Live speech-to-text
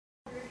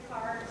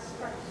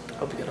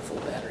Hope you got a full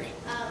battery.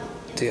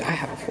 Dude, I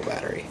have a full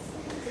battery.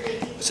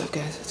 What's up,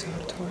 guys? It's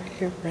Galore right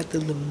here. We're at the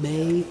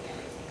Lemay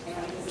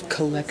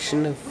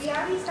collection of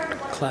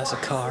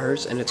classic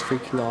cars, and it's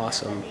freaking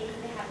awesome.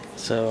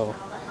 So,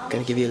 I'm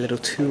gonna give you a little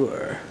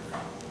tour.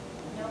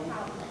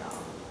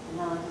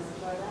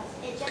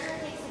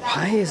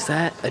 Why is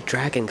that a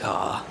dragon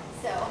car?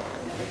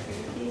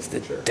 It's the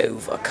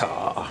Dover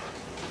car.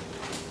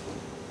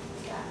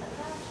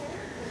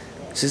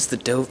 This is the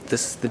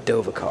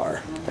Dover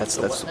car.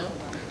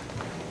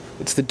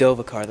 It's the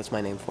Dover car. That's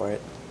my name for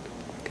it,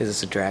 because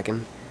it's a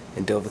dragon,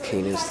 and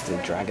Dovahkiin is the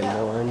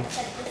dragonborn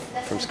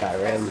from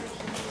Skyrim.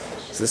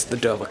 So this is the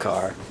Dover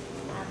car.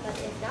 But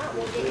if not,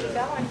 we'll get you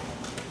going.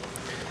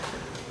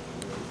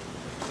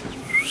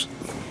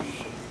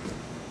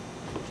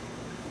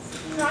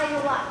 Try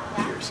your luck.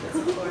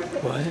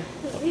 What?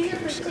 These are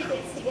for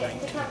tickets to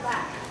come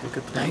back. Look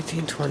at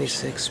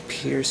 1926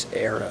 Pierce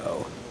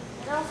Arrow.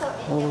 And also,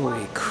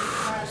 Holy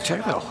crap.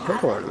 Check out a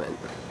hood ornament.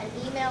 An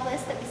email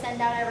list that we send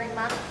out every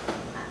month.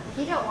 If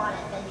you don't want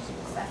it, then you should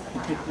specify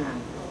on that.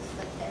 We'll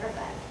slip there,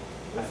 but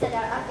we send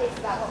out updates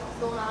about what's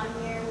going on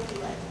here. We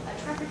do a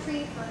trunk or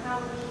treat for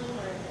Halloween,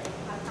 or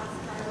have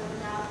costume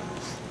open up.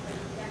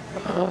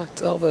 Oh,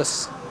 it's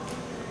Elvis.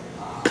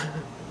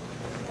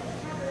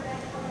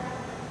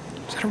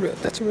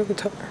 That's a real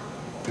guitar.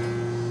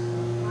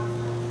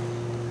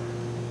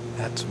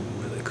 That's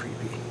really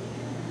creepy.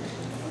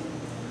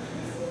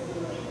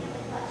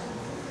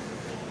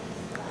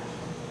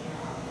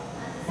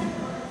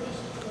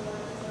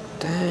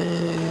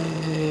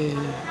 Dang.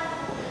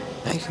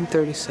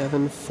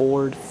 1937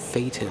 Ford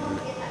Phaeton.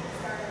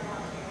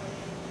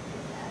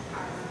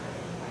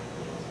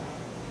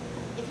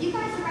 If you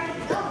guys are ready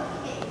to go, we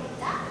can get you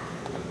hooked up.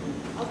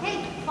 Okay,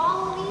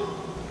 follow me.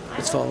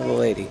 Let's follow the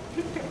lady.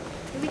 Do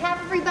we have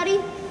everybody?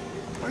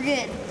 We're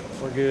good.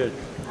 We're good.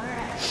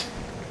 Alright.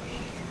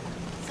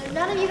 So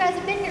none of you guys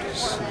have been here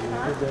before then,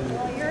 huh?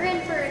 Well, you're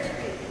in for a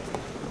treat.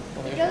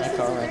 The ghosts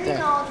are very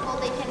knowledgeable.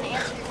 They can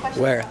answer your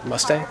questions. Where?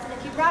 Mustang? And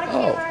if you brought a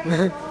camera, you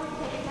can take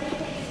as many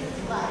pictures as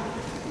you like.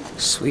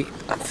 Sweet.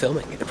 I'm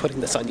filming it and putting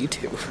this on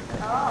YouTube.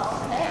 Oh,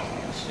 okay.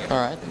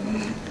 Alright.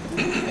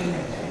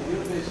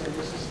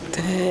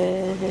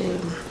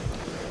 Dang.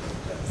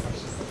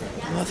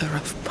 Mother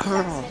of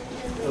pearl.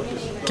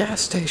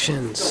 Gas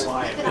stations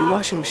and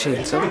washing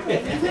machines.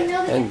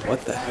 And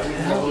what the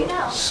hell?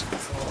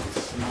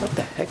 What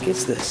the heck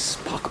is this?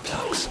 Spark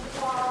plugs.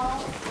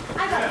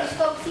 I got these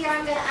folks here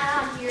I'm going to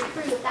add on to your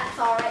crew if that's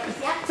all right.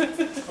 Yeah?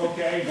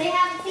 Okay. They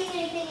haven't seen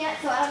anything yet,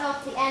 so I don't know if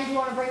at the end you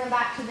want to bring them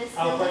back to this.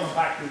 I'll bring them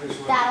back to this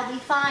room. That'll be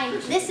fine.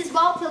 This is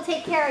Walt. He'll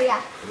take care of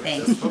you.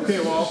 Thanks. Okay,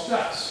 well,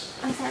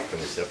 I'm sorry.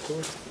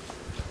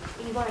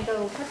 You want to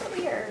go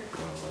quickly or?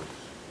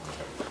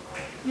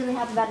 You only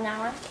have about an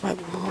hour.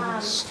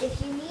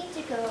 If you need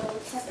to go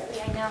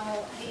separately, I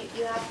know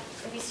you have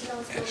you seen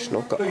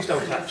those? please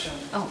don't touch.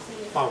 Oh.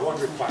 My one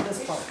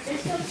request. There's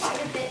still quite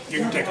a bit. You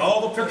can take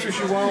all the pictures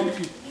you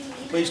want.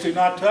 Please do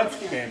not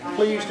touch, and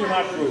please do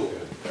not drool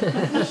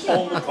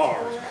on the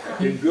cars.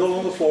 You can drool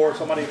on the floor,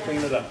 somebody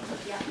clean it up.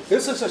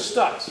 This is a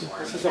Stutz.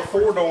 This is a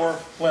four-door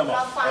limo,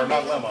 or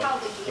not limo,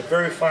 a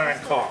very fine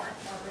car.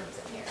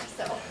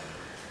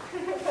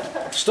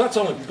 Stutz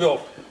only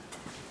built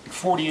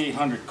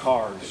 4,800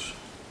 cars.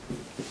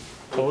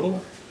 Total?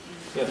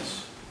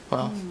 Yes.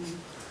 Wow.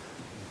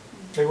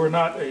 They were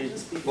not a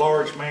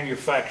large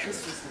manufacturer.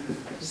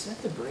 Is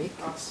that the brake?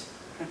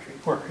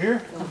 Where,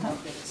 here?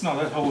 No,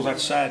 that holds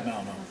that side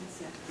now, no.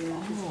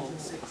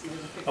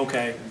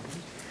 Okay.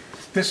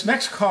 This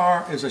next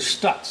car is a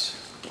Stutz.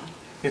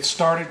 It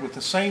started with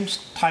the same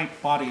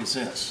type body as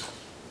this.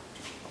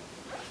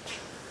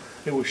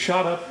 It was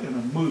shot up in a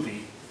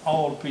movie,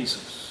 all to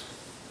pieces.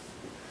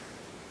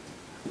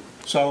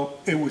 So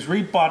it was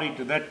rebodied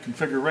to that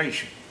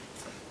configuration.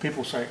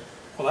 People say,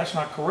 well, that's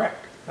not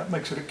correct. That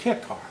makes it a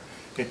kit car.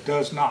 It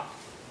does not.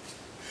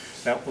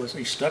 That was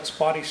a Stutz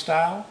body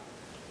style.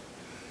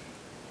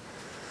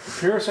 The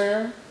Pierce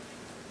Air,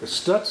 the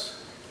Stutz,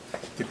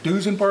 the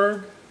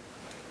Duesenberg,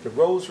 the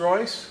Rolls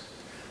Royce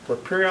were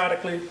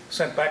periodically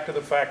sent back to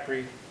the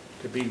factory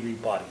to be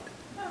rebodied.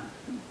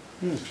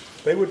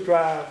 They would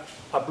drive,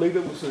 I believe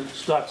it was a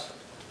Stutz,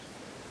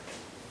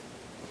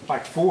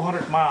 like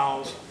 400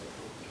 miles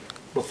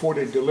before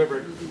they deliver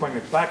it, bring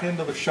it back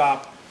into the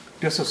shop,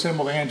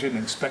 disassemble the engine,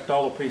 inspect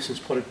all the pieces,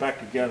 put it back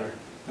together,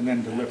 and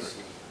then deliver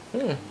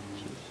it.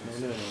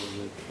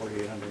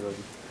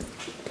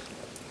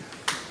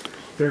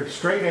 They're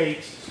straight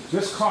eights.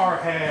 This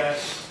car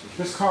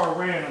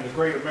ran in the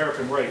Great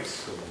American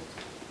Race.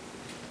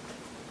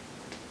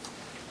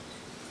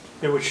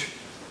 The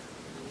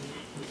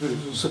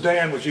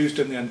sedan was used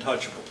in the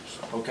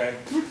Untouchables, okay?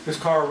 This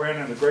car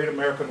ran in the Great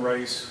American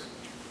Race,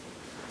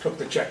 took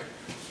the checker.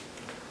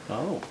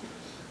 Oh.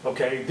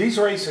 Okay, these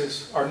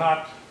races are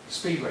not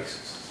speed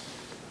races.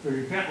 They're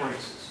event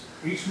races.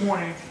 Each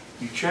morning,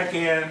 you check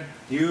in,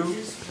 you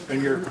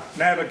and your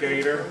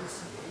navigator,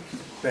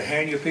 they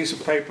hand you a piece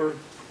of paper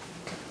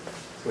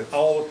with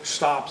all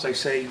stops. They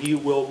say you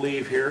will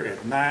leave here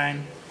at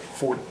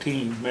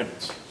 9:14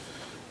 minutes.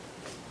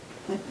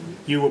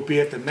 You will be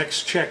at the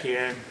next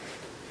check-in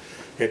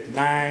at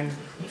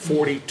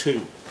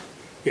 9:42.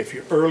 If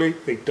you're early,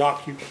 they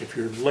dock you. If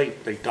you're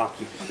late, they dock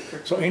you.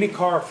 So any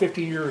car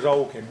 50 years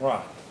old can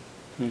run.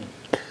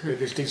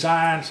 It is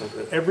designed so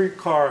that every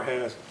car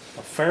has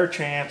a fair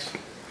chance,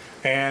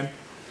 and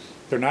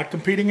they're not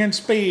competing in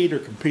speed, they're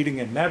competing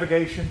in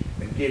navigation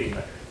and getting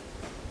there.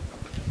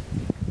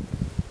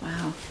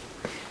 Wow.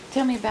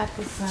 Tell me about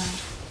this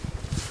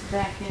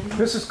back end.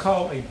 This is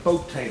called a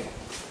boat tail.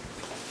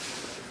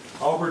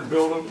 Auburn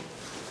built them,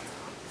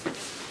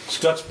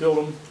 Stutz built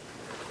them,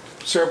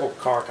 several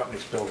car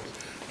companies built them.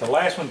 The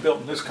last one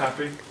built in this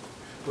country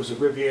was the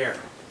Riviera.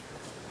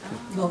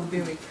 Oh,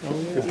 very cool.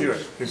 The Buick.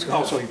 It's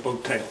also a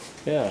boat tail.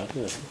 Yeah,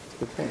 good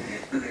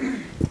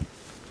point.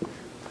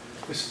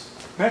 This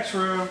next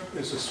room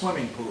is a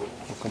swimming pool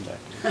I'll come back.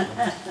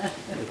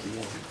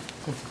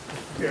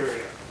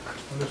 area.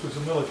 And this was a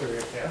military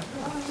academy.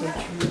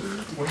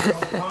 When you're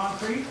on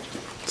concrete,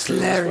 It's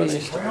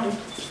hilarious. ground,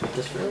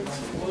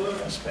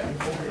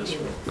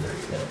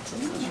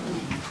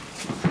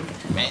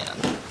 Man.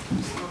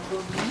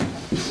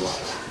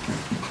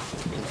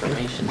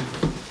 Information.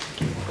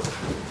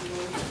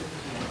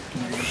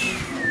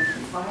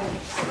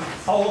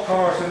 all the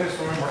cars in this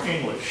room are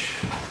English.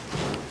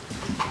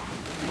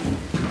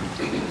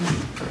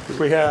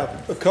 We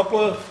have a couple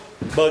of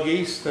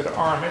buggies that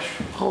are Amish.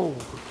 Oh,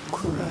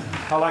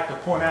 crap. I like to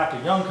point out to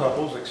young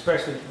couples,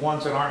 especially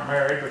ones that aren't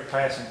married but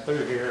passing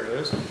through here,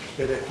 is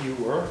that if you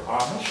were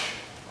Amish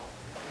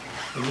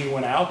and you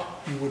went out,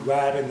 you would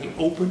ride in the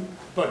open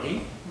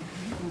buggy.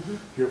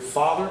 Your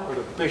father or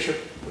the bishop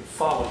would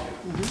follow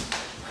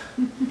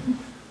you.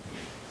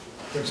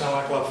 Doesn't sound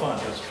like a lot of fun,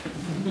 does it?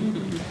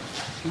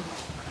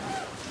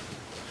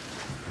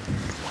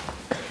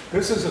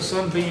 This is a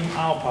Sunbeam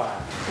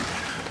Alpine.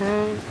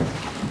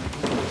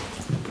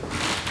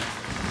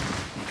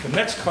 The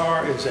next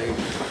car is a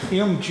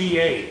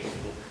MGA.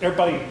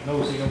 Everybody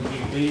knows the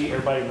MGB,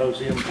 everybody knows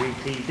the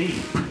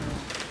MGTD.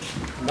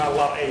 Not a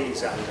lot of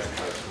A's out there.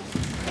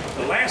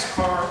 The last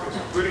car is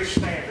a British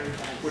Standard,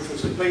 which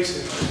was the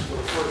basis for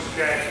the first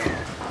Jaguar.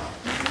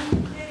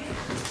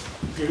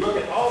 If you look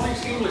at all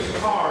these English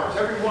cars,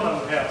 every one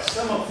of them have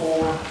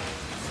semaphore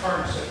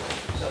turn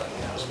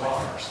signals,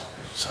 bars.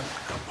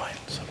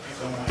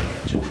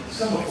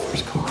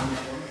 Semaphores car.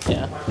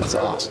 Yeah, that's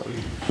awesome.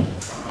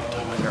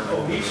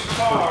 Each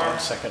car,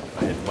 Second,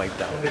 I had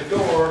wiped out. and the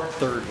door,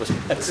 Third was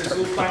this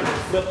little thing that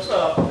flips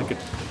up.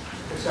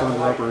 It's got a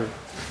light. rubber.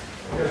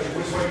 Tells you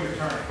which way you're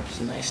turning. It's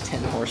a nice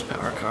 10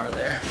 horsepower car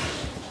there.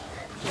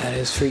 That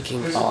is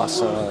freaking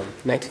awesome.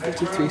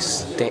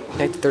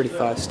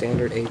 1935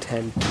 standard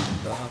A10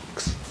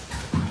 box.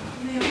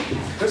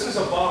 This is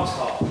a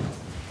Vauxhall.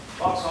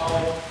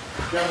 Vauxhall,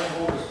 General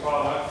Motors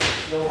product,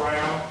 still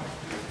around.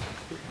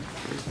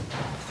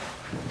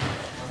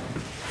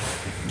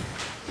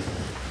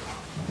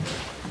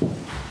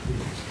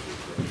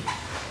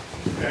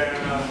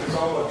 And it's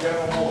all a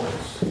General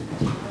Motors.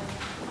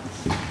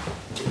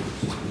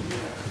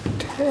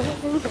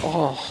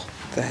 Oh,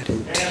 that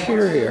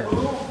interior. The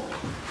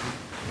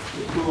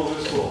pool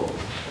is full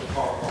of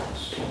car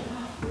parts.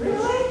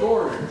 Really?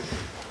 Gorgeous.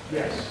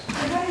 Yes.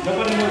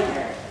 Nobody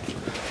knows.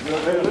 They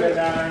haven't been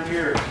down there in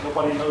years.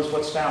 Nobody knows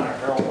what's down there.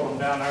 Harold put them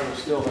down there, they're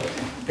still there.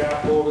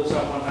 Guy pulled us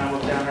up one time,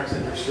 looked down there and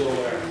said they're still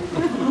there.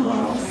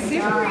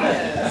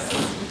 Serious.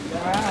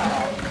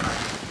 Wow.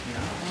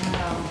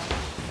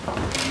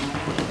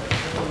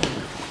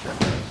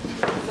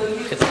 So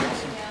you It's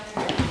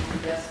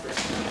awesome.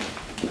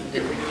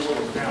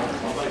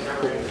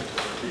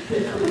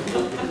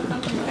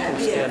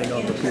 Standing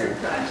on the pool.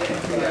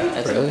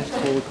 That's Really?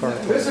 Holy car.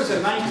 This is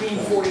a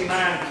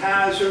 1949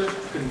 Kaiser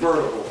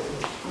convertible.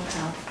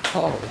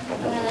 Oh.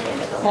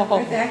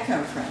 Where'd that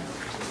come from?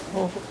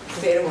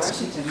 State of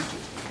Washington.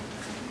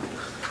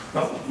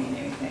 No, Mean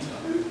anything?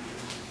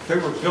 they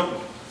were built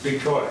in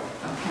Detroit.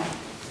 Okay.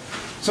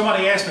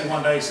 Somebody asked me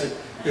one day, said,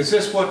 is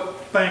this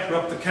what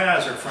bankrupted the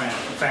Kaiser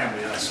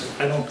family? I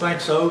said, I don't think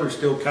so. There's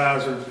still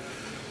Kaiser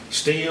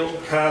Steel,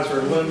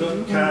 Kaiser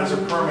Aluminum, Kaiser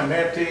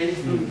Permanente,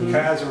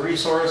 Kaiser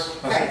Resource.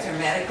 I said, Kaiser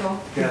Medical.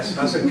 yes,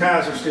 I said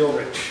Kaiser's still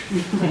rich.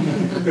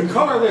 The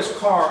color of this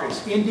car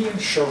is Indian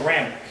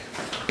ceramic.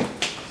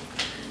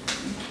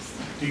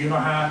 Do you know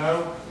how I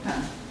know?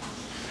 Huh.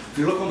 If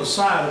you look on the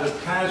side of it,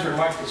 Kaiser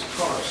liked this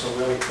car, so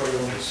they put it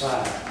on the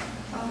side.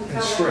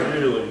 And straight.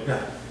 Really?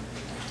 Yeah.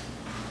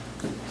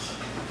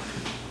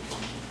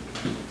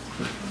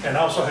 And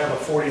I also have a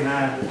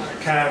 49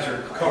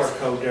 Kaiser color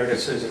code there that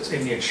says it's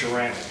Indian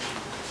ceramic.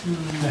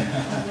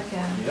 Look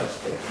at Yep.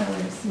 the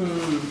colors.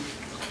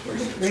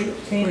 Where's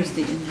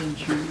the Indian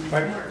German?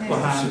 Right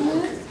behind.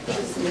 Look at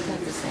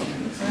the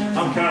same.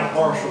 I'm kind of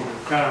partial to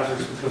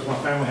Kaisers because my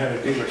family had a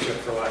dealership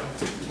for like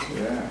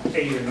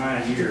 8 or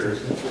 9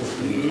 years.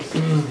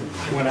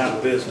 It went out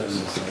of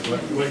business.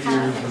 What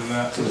years was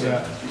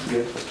that?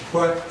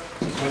 What?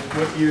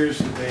 What years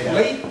did they have?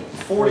 Late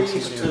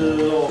 40s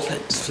till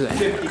That's flat.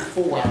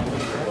 54, I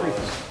believe it was.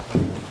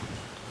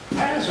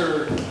 Kaiser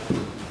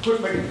quit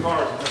making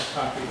cars in this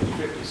country in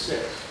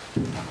 56.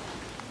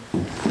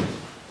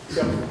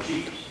 except for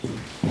Jeeps.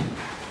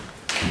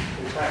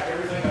 We pack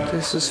everything up.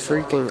 This is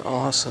freaking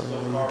awesome.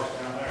 Cars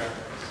down there.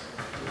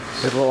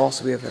 It will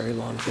also be a very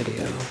long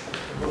video.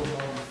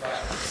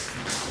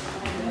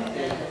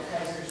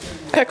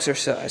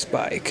 Exercise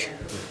bike.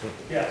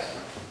 Yes.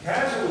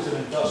 Kaiser was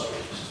an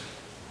industrialist.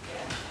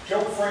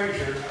 Joe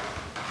Frazier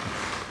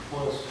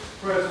was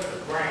president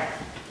of Grant.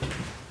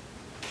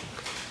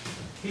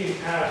 He and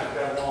Kaiser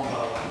got along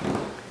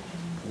well.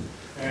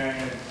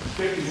 And in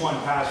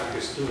 51, Kaiser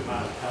just threw him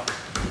out of the company.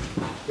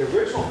 The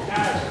original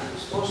Kaiser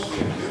was supposed to be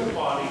a dual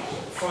body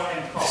front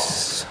end car.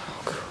 So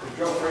cool. And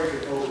Joe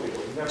Frazier told me it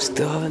was never.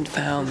 Still haven't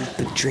found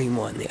the dream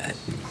one yet.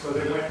 So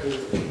they went to.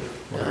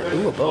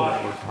 Ooh, a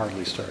boat.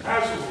 Hardly started.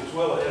 Kaiser was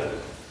well ahead of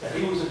it. And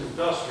he was an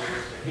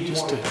industrialist. And he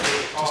wanted to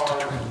make a car.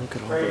 look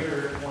at all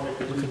Frazier wanted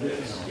to do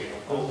this.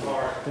 Old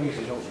car. Things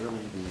you don't really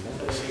even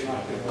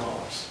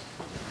know.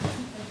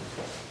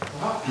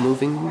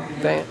 Moving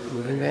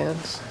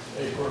vans,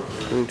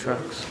 moving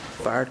trucks,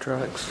 fire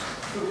trucks,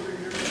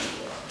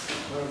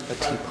 a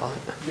teapot.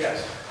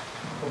 Yes.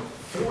 From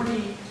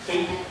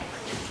 48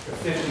 to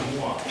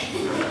 51.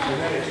 And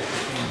then it just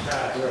became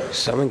Kaiser.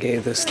 Someone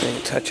gave this thing a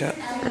touch up.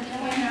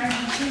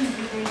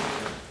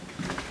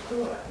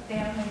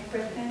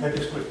 They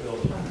just quit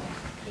building.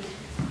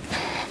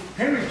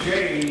 Henry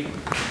J.,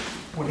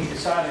 when he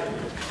decided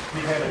he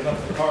had enough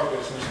of the car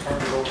business,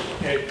 turned it over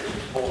to Ed to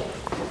his boy.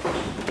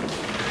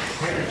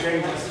 Henry J.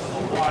 went to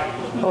Hawaii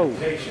on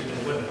vacation and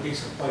lived in a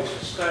decent place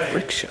to stay.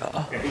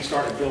 Rickshaw. And he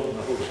started building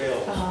the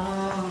hotels.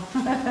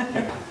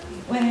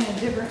 Went in a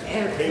different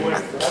area. He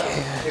went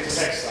his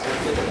next site.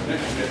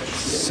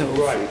 So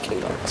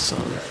freaking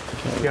awesome.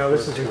 You know,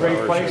 this is a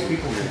great place.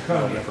 People can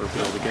come.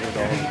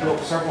 And he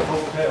built several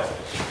hotels.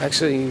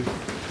 Actually,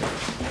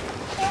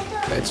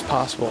 it's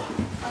possible.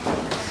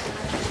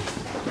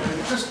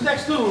 This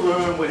next little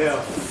room, we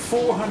have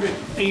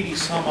 480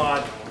 some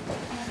odd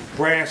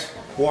brass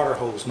water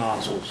hose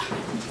nozzles.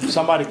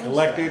 Somebody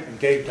collected and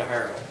gave to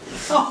Harold.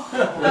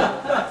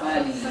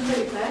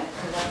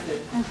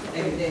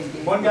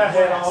 One guy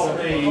had all of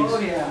these.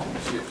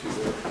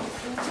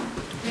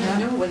 I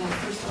know when I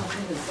first saw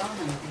the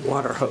design.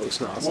 Water hose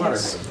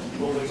nozzles.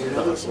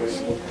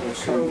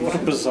 What a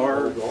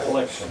bizarre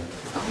collection.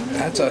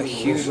 That's a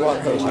huge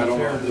water hose.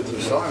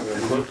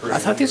 I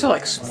thought these are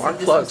like spark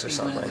plugs or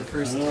something.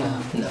 First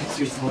time.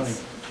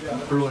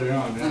 Early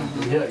on,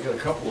 yeah, got a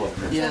couple of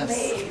them. Yes.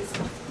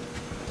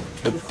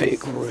 The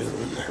big room.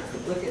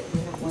 Look at, we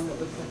have one that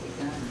looks like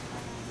a gun.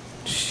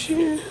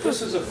 Shit.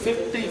 This is a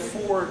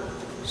 54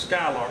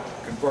 Skylark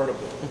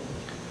convertible.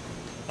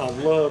 I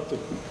love the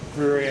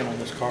rear end on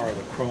this car,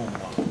 the chrome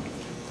one.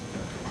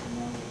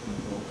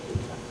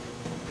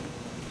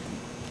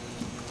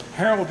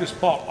 Harold just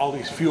bought all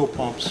these fuel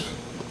pumps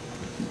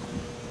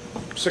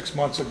 6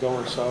 months ago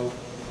or so.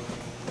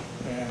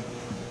 And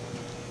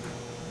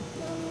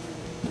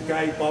the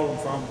guy he bought them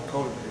from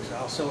told him, he said,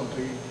 I'll sell them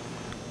to you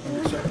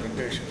under certain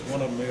conditions.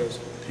 One of them is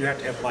you have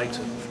to have lights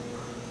in them.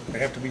 They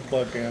have to be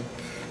plugged in.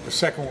 The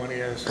second one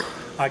is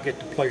I get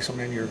to place them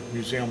in your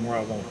museum where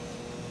I want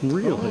them.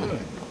 Really?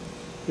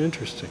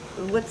 Interesting.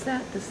 What's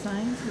that, the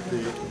signs?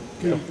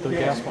 The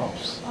gas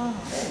pumps.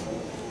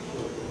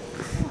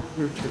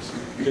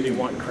 Did he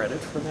want credit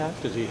for that?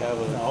 Did he have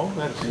a No,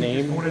 that's name?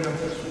 He just wanted them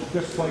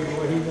displayed the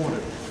way he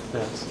wanted.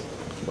 That's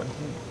what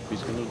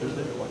he's going to do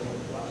that.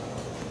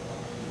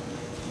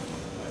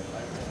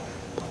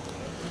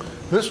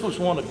 This was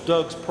one of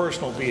Doug's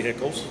personal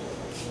vehicles,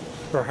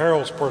 or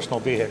Harold's personal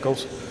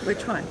vehicles.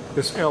 Which one?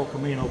 This El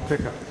Camino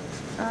pickup.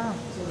 Oh.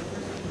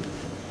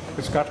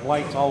 It's got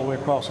lights all the way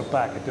across the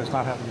back. It does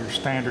not have your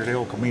standard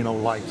El Camino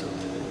lights.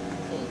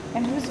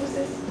 And whose was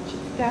this?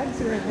 Doug's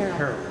or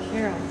Harold?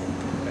 Harold.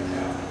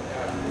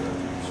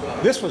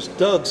 This was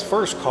Doug's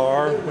first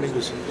car when he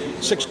was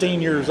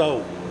 16 years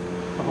old,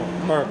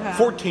 or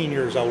 14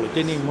 years old. It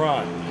didn't even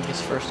run.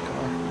 His first car.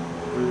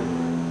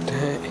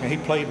 And he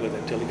played with it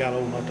until he got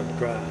old enough to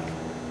drive.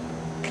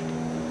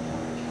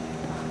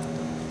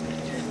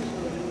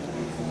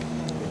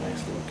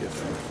 Nice little gift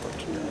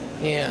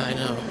for Yeah, I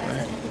know.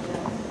 Right?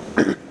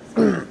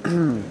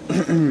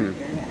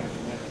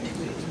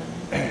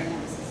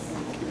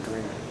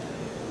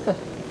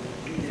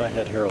 If I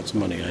had Harold's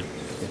money, I'd.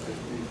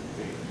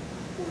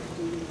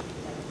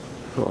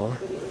 Well,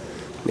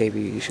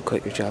 maybe you should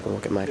quit your job and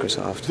work at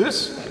Microsoft.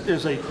 This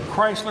is a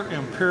Chrysler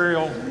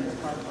Imperial.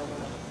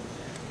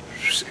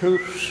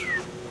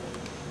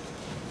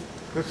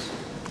 This,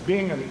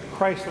 being a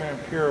Chrysler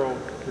Imperial,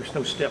 there's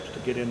no steps to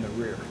get in the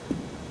rear.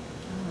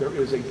 There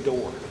is a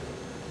door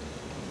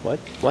What?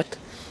 What?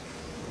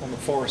 on the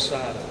far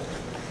side of it.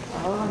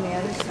 Oh, on the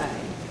other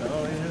side.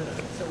 Oh, yeah.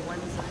 So one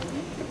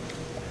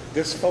side.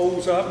 This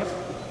folds up.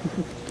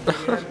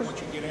 And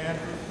once you get in,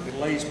 it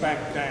lays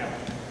back down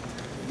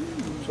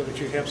so that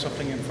you have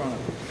something in front of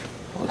you.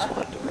 I always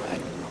wanted to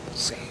ride. We'll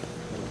see.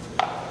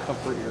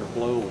 Comfort your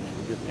blow when you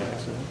get in the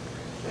accident.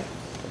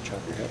 Chop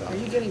your head off. Are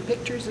you getting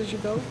pictures as you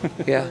go?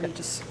 Yeah. Or are you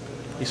just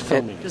He's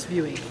filming. just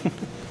viewing?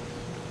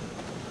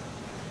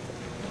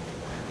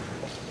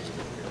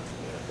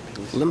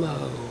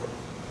 Limo.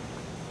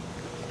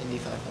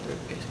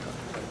 7,500 base car.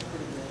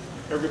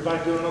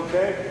 Everybody doing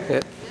okay?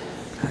 Yep.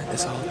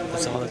 That's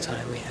all the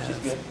time we have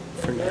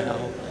for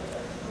now.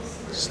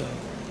 So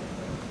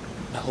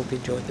I hope you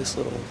enjoyed this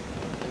little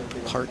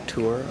part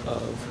tour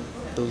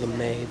of the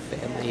Lemay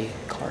family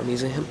car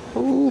museum.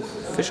 Ooh,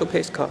 official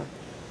pace car.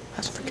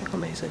 That's freaking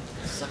amazing.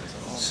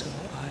 So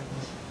I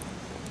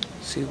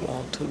will see you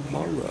all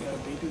tomorrow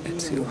at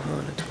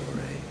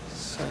Suhanatore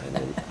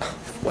signing.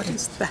 What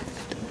is that?